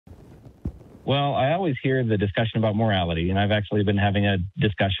Well, I always hear the discussion about morality, and I've actually been having a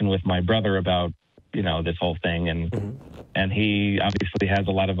discussion with my brother about, this whole thing, and he obviously has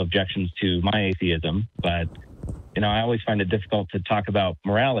a lot of objections to my atheism, but, I always find it difficult to talk about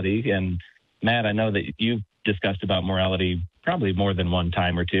morality. And Matt, I know that you've discussed about morality probably more than one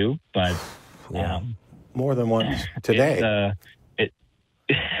time or two, but more than once today.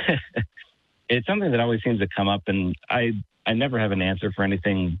 It's something that always seems to come up, and I never have an answer for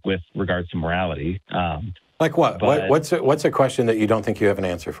anything with regards to morality. Like what? What's a question that you don't think you have an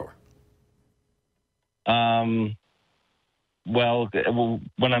answer for? Well,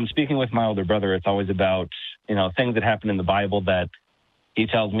 when I'm speaking with my older brother, it's always about, things that happen in the Bible that he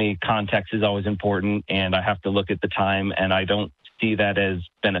tells me context is always important, and I have to look at the time, and I don't see that as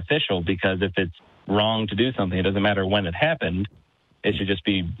beneficial, because if it's wrong to do something, it doesn't matter when it happened. It should just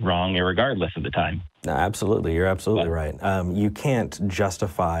be wrong regardless of the time. No, absolutely. You're absolutely right. You can't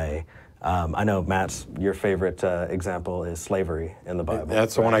justify, I know, Matt's, your favorite example is slavery in the Bible.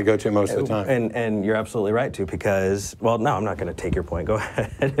 That's the one I go to most of the time. And you're absolutely right, too, because, well, no, I'm not going to take your point. Go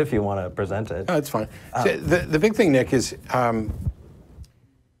ahead if you want to present it. No, it's fine. So the big thing, Nick, is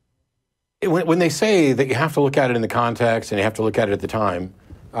when they say that you have to look at it in the context and you have to look at it at the time,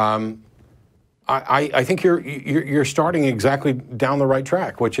 I think you're starting exactly down the right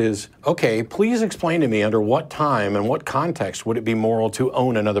track, which is, okay, please explain to me under what time and what context would it be moral to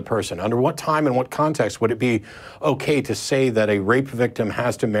own another person? Under what time and what context would it be okay to say that a rape victim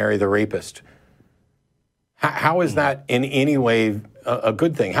has to marry the rapist? How is that in any way a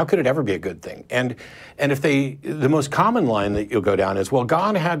good thing? How could it ever be a good thing? And if the most common line that you'll go down is, well,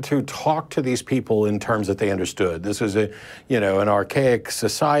 God had to talk to these people in terms that they understood. This was an archaic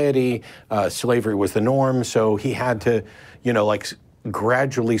society. Slavery was the norm, so he had to,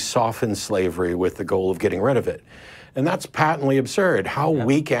 gradually soften slavery with the goal of getting rid of it. And that's patently absurd. How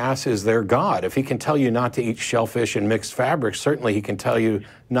weak-ass is their God? If he can tell you not to eat shellfish and mixed fabrics, certainly he can tell you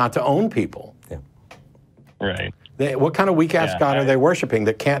not to own people. Yeah. Right. What kind of weak-ass God are they worshiping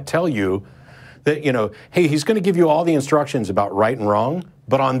that can't tell you that, hey, he's going to give you all the instructions about right and wrong,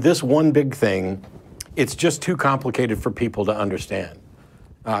 but on this one big thing, it's just too complicated for people to understand.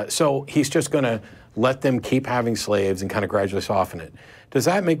 So he's just going to let them keep having slaves and kind of gradually soften it. Does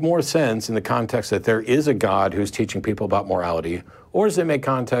that make more sense in the context that there is a God who's teaching people about morality, or does it make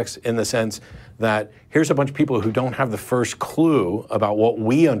context in the sense that here's a bunch of people who don't have the first clue about what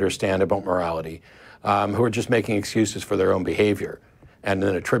we understand about morality, who are just making excuses for their own behavior and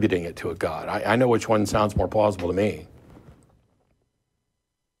then attributing it to a God? I know which one sounds more plausible to me.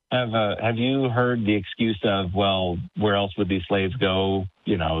 Have you heard the excuse of, well, where else would these slaves go?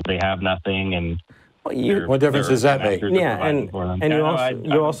 They have nothing, and what difference does that make? Yeah, and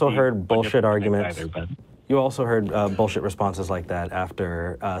you also heard bullshit arguments. You also heard bullshit responses like that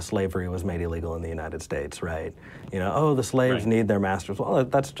after slavery was made illegal in the United States, right? The slaves need their masters. Well,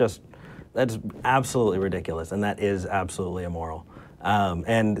 that's absolutely ridiculous, and that is absolutely immoral.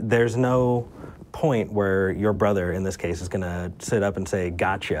 And there's no point where your brother, in this case, is going to sit up and say,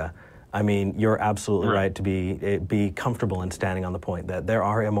 gotcha. I mean, you're absolutely right to be comfortable in standing on the point that there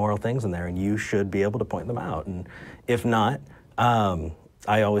are immoral things in there, and you should be able to point them out. And if not,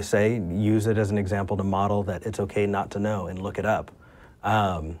 I always say, use it as an example to model that it's okay not to know and look it up.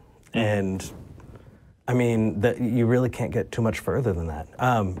 And I mean, you really can't get too much further than that.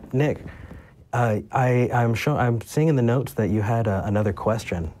 Nick, I'm seeing in the notes that you had another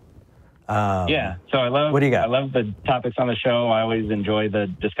question. So I love, what do you got? I love the topics on the show. I always enjoy the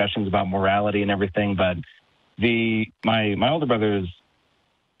discussions about morality and everything, but my older brother is,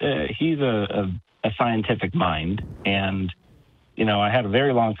 he's a scientific mind, and, I had a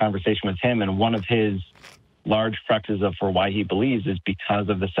very long conversation with him, and one of his large cruxes for why he believes is because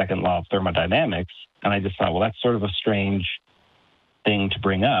of the second law of thermodynamics. And I just thought, well, that's sort of a strange thing to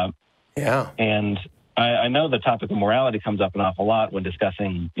bring up. Yeah. And I know the topic of morality comes up an awful lot when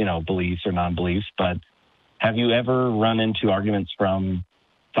discussing, beliefs or non-beliefs, but have you ever run into arguments from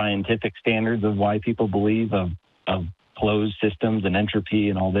scientific standards of why people believe of closed systems and entropy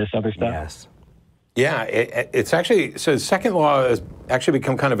and all this other stuff? Yes. Yeah, it's actually, so the second law has actually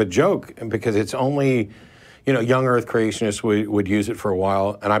become kind of a joke because it's only, young earth creationists would use it for a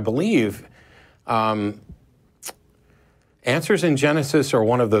while. And I believe Answers in Genesis, or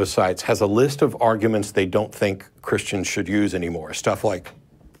one of those sites, has a list of arguments they don't think Christians should use anymore. Stuff like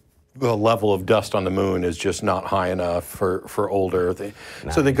the level of dust on the moon is just not high enough for old Earth.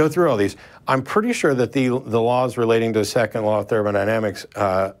 Nice. So they go through all these. I'm pretty sure that the laws relating to the second law of thermodynamics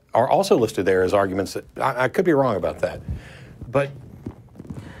are also listed there as arguments that, I could be wrong about that. But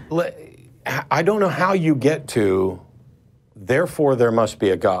I don't know how you get to, therefore there must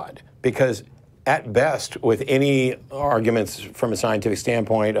be a God. Because at best, with any arguments from a scientific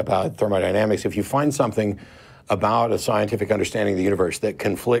standpoint about thermodynamics, if you find something about a scientific understanding of the universe that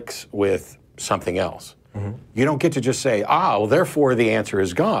conflicts with something else, you don't get to just say, well, therefore the answer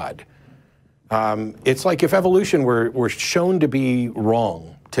is God. It's like if evolution were shown to be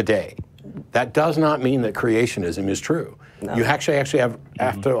wrong today, that does not mean that creationism is true. No. You actually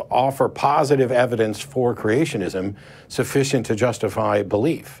have to offer positive evidence for creationism sufficient to justify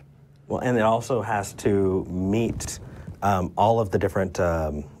belief. Well, and it also has to meet all of the different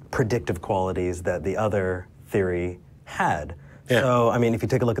predictive qualities that the other theory had. Yeah. So, I mean, if you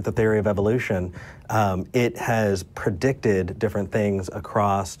take a look at the theory of evolution, it has predicted different things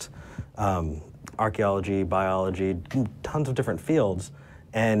across archaeology, biology, tons of different fields,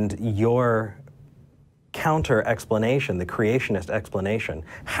 and your counter explanation, the creationist explanation,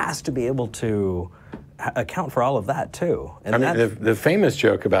 has to be able to account for all of that too. And I mean, the famous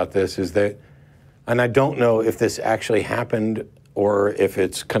joke about this is that, and I don't know if this actually happened or if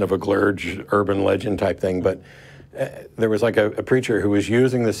it's kind of a glurge urban legend type thing, but there was like a preacher who was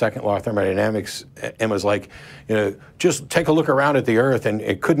using the second law of thermodynamics and was like, you know, just take a look around at the Earth and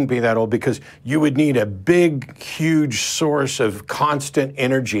it couldn't be that old because you would need a big, huge source of constant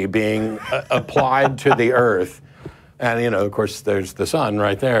energy being applied to the Earth. And, you know, of course, there's the sun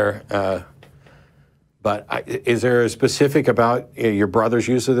right there. But is there a specific about your brother's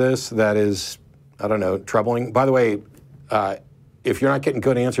use of this that is, I don't know, troubling? By the way, if you're not getting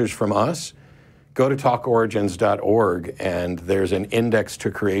good answers from us, go to talkorigins.org, and there's an index to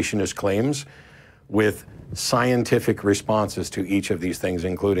creationist claims with scientific responses to each of these things,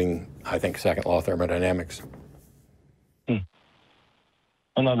 including, I think, second law thermodynamics. Well,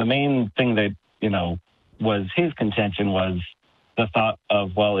 no, the main thing that, you know, was his contention was the thought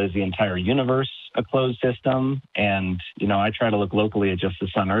of, well, is the entire universe a closed system? And, you know, I try to look locally at just the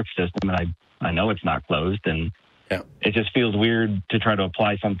sun-Earth system, and I know it's not closed, and it just feels weird to try to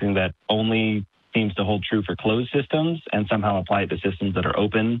apply something that only seems to hold true for closed systems and somehow apply it to systems that are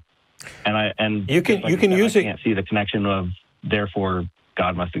open. And you can use it. I can't see the connection of therefore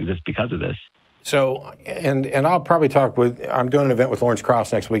God must exist because of this. So, and I'll probably talk with, I'm doing an event with Lawrence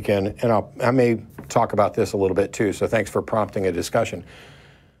Krauss next weekend, and I may talk about this a little bit too, so thanks for prompting a discussion.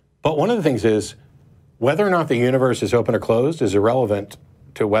 But one of the things is, whether or not the universe is open or closed is irrelevant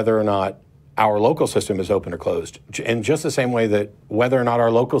to whether or not our local system is open or closed. In just the same way that whether or not our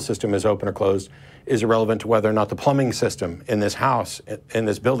local system is open or closed is irrelevant to whether or not the plumbing system in this house, in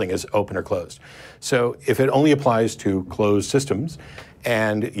this building, is open or closed. So if it only applies to closed systems,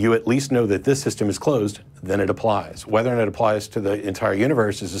 and you at least know that this system is closed, then it applies. Whether or not it applies to the entire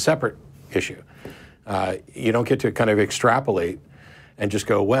universe is a separate issue. You don't get to kind of extrapolate and just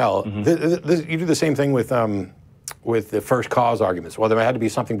go, well, you do the same thing with the first cause arguments. Well, there had to be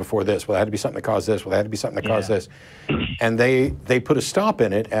something before this. Well, there had to be something that caused this. Well, there had to be something that caused this. And they put a stop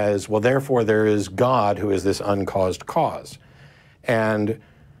in it as, well, therefore there is God who is this uncaused cause. And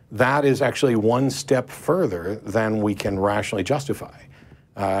that is actually one step further than we can rationally justify.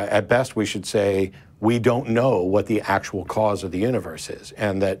 At best, we should say, we don't know what the actual cause of the universe is,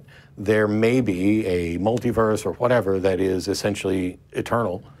 and that there may be a multiverse or whatever that is essentially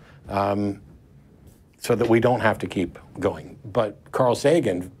eternal, so that we don't have to keep going. But Carl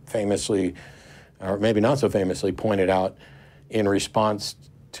Sagan famously, or maybe not so famously, pointed out in response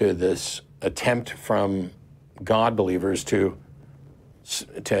to this attempt from God believers to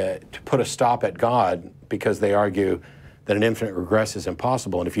put a stop at God, because they argue that an infinite regress is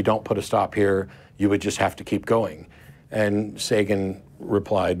impossible, and if you don't put a stop here, you would just have to keep going. And Sagan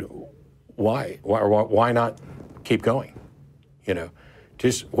replied, why? Why not keep going? You know,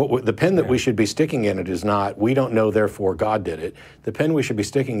 just the pen that we should be sticking in it is not, we don't know, therefore God did it. The pen we should be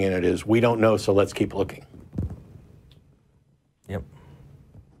sticking in it is, we don't know, so let's keep looking. Yep.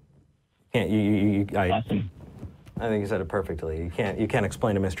 I think you said it perfectly. You can't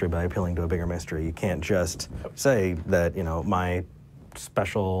explain a mystery by appealing to a bigger mystery. You can't just say that, you know, my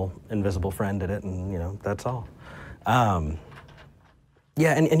special invisible friend did it, and, you know, that's all.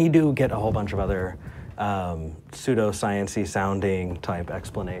 Yeah, and you do get a whole bunch of other pseudo-science-y sounding type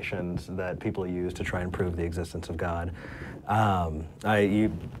explanations that people use to try and prove the existence of God.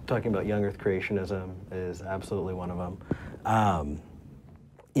 You talking about young Earth creationism is absolutely one of them.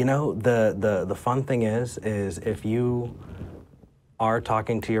 You know, the fun thing is if you are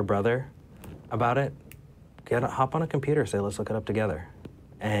talking to your brother about it, hop on a computer, say, let's look it up together.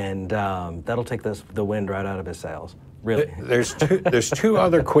 And that'll take the wind right out of his sails, really. There's two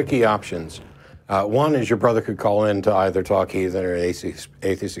other quickie options. One is your brother could call in to either Talk Heathen or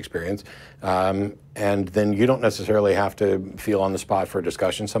Atheist Experience, and then you don't necessarily have to feel on the spot for a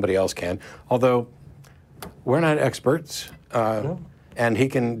discussion. Somebody else can, although we're not experts, and he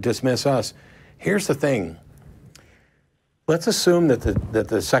can dismiss us. Here's the thing. Let's assume that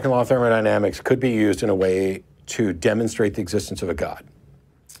the second law of thermodynamics could be used in a way to demonstrate the existence of a God.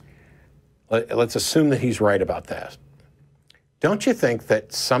 Let's assume that he's right about that. Don't you think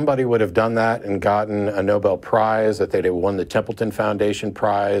that somebody would have done that and gotten a Nobel Prize, that they'd have won the Templeton Foundation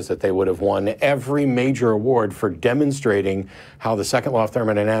Prize, that they would have won every major award for demonstrating how the second law of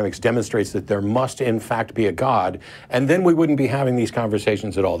thermodynamics demonstrates that there must in fact be a God, and then we wouldn't be having these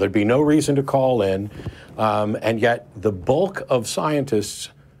conversations at all. There'd be no reason to call in, and yet the bulk of scientists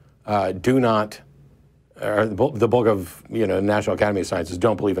do not, or the bulk of National Academy of Sciences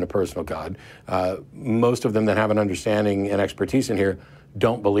don't believe in a personal God. Most of them that have an understanding and expertise in here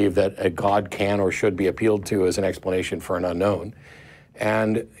don't believe that a God can or should be appealed to as an explanation for an unknown.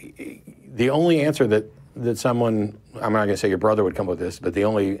 And the only answer that someone, I'm not going to say your brother would come up with this, but the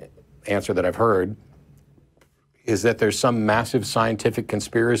only answer that I've heard is that there's some massive scientific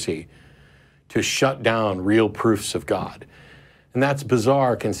conspiracy to shut down real proofs of God. And that's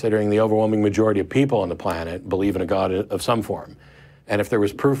bizarre considering the overwhelming majority of people on the planet believe in a God of some form. And if there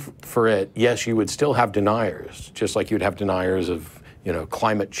was proof for it, yes, you would still have deniers, just like you'd have deniers of,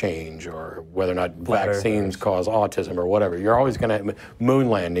 climate change or whether or not vaccines cause autism or whatever. You're always going to have moon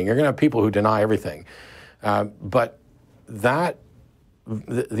landing. You're going to have people who deny everything. But the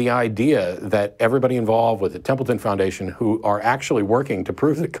idea that everybody involved with the Templeton Foundation who are actually working to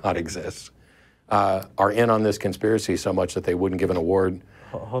prove that God exists are in on this conspiracy so much that they wouldn't give an award.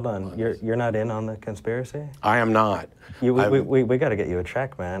 Hold on, you're not in on the conspiracy? I am not. We got to get you a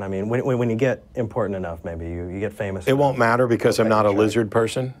check, man. I mean, when you get important enough, maybe you get famous. It won't matter because I'm not a lizard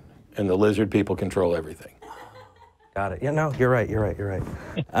person, and the lizard people control everything. Got it. Yeah, no, you're right.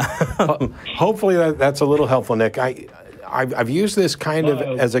 Hopefully that's a little helpful, Nick. I've used this kind of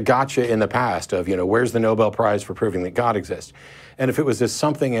as a gotcha in the past of, where's the Nobel Prize for proving that God exists? And if it was just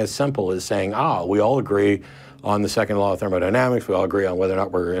something as simple as saying, we all agree on the second law of thermodynamics, we all agree on whether or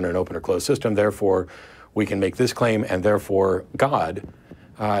not we're in an open or closed system, therefore we can make this claim, and therefore God.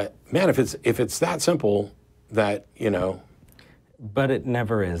 Man, if it's that simple, that But it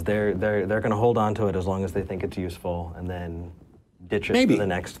never is. They're going to hold on to it as long as they think it's useful, and then ditch it to the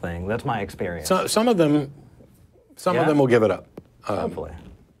next thing. That's my experience. So, some of them will give it up. Hopefully.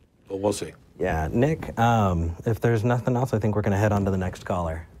 But we'll see. Yeah, Nick, if there's nothing else, I think we're going to head on to the next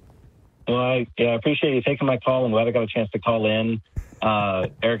caller. Well, I appreciate you taking my call. I'm glad I got a chance to call in.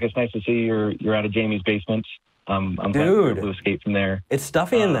 Eric, it's nice to see you're out of Jamie's basement. I'm glad you were able to escape from there. It's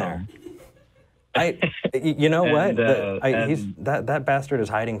stuffy in there. You know what? That bastard is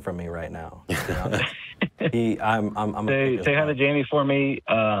hiding from me right now. Say hi to Jamie for me.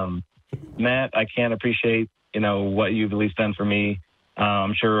 Matt, I can't appreciate what you've at least done for me.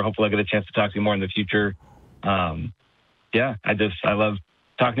 I'm sure hopefully I'll get a chance to talk to you more in the future. I love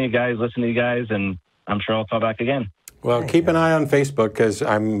talking to you guys, listening to you guys, and I'm sure I'll call back again. Well, keep an eye on Facebook because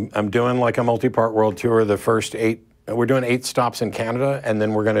I'm doing like a multi-part world tour. The first 8, we're doing 8 stops in Canada, and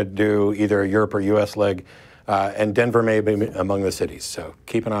then we're going to do either a Europe or US leg, and Denver may be among the cities. So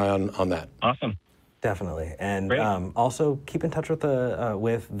keep an eye on that. Awesome. Definitely, and also keep in touch with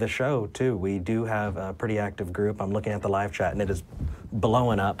the show too. We do have a pretty active group. I'm looking at the live chat, and it is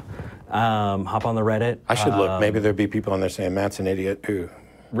blowing up. Hop on the Reddit. I should look. Maybe there'd be people on there saying Matt's an idiot too.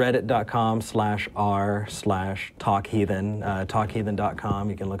 Reddit.com/r/talkheathen, talkheathen.com.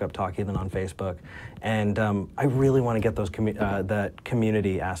 You can look up Talk Heathen on Facebook, and I really want to get that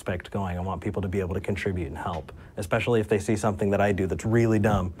community aspect going. I want people to be able to contribute and help, especially if they see something that I do that's really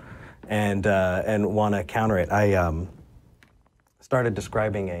dumb. And want to counter it. I started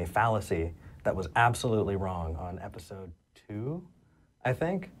describing a fallacy that was absolutely wrong on episode 2, I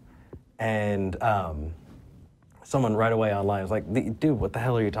think. And someone right away online was like, dude, what the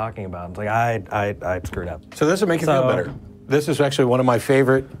hell are you talking about? I was like, I screwed up. So this will make you feel better. This is actually one of my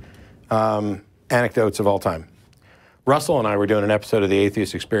favorite anecdotes of all time. Russell and I were doing an episode of the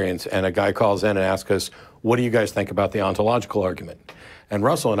Atheist Experience, and a guy calls in and asks us, what do you guys think about the ontological argument? And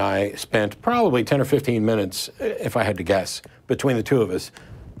Russell and I spent probably 10 or 15 minutes, if I had to guess, between the two of us,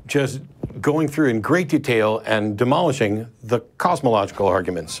 just going through in great detail and demolishing the cosmological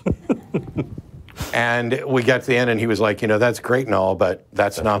arguments. And we got to the end, and he was like, that's great and all, but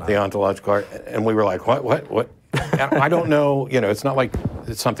that's not the ontological argument. And we were like, what? I don't know, it's not like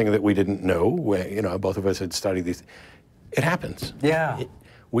it's something that we didn't know. Both of us had studied these. It happens. Yeah.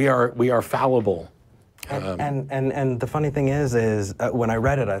 We are fallible. And the funny thing is when I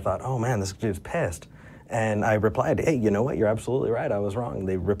read it, I thought, oh man, this dude's pissed. And I replied, hey, you know what? You're absolutely right. I was wrong.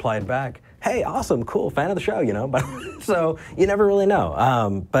 They replied back, hey, awesome, cool, fan of the show, you know? But so you never really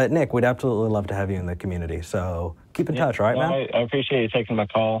know. But Nick, we'd absolutely love to have you in the community. So keep in touch, all right, man? I appreciate you taking my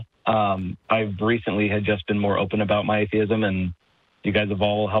call. I've recently had just been more open about my atheism, and you guys have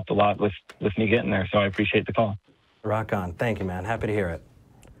all helped a lot with me getting there. So I appreciate the call. Rock on. Thank you, man. Happy to hear it.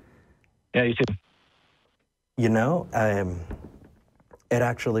 Yeah, you too. You know, it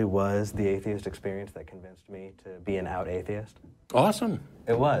actually was the atheist experience that convinced me to be an out atheist. Awesome.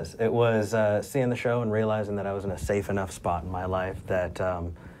 It was. It was seeing the show and realizing that I was in a safe enough spot in my life that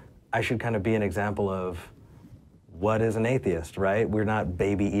I should kind of be an example of what is an atheist, right? We're not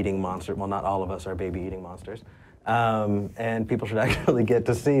baby-eating monsters. Well, not all of us are baby-eating monsters. And people should actually get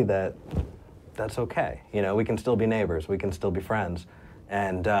to see that that's okay. You know, we can still be neighbors. We can still be friends.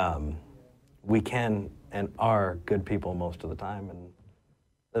 And we can and are good people most of the time. And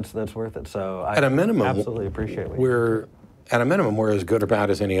that's worth it. So I absolutely appreciate it. At a minimum, we're as good or bad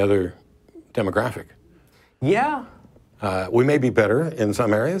as any other demographic. Yeah. We may be better in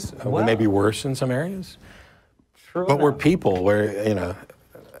some areas. We may be worse in some areas. True but enough. we're people. We're, you know,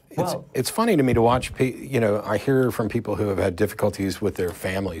 it's funny to me to watch, you know, I hear from people who have had difficulties with their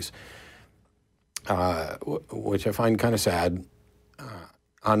families, which I find kind of sad.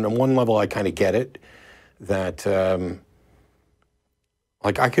 On one level, I kind of get it, that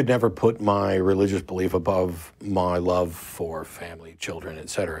like I could never put my religious belief above my love for family, children,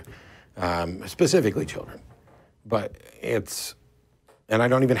 etc., specifically children. But and I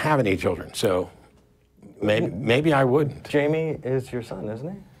don't even have any children, so maybe I wouldn't. Jamie is your son,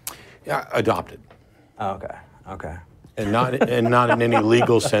 isn't he? Yeah, adopted. Oh, okay, okay. And not in any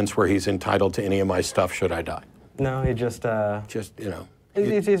legal sense where he's entitled to any of my stuff should I die. No, he just you know.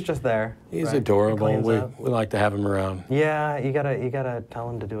 He's just there. He's right? adorable. We like to have him around. Yeah, you gotta tell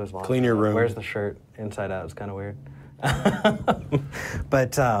him to do his laundry. Clean your room. Wears the shirt inside out. It's kind of weird.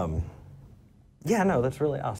 But yeah, no, that's really awesome.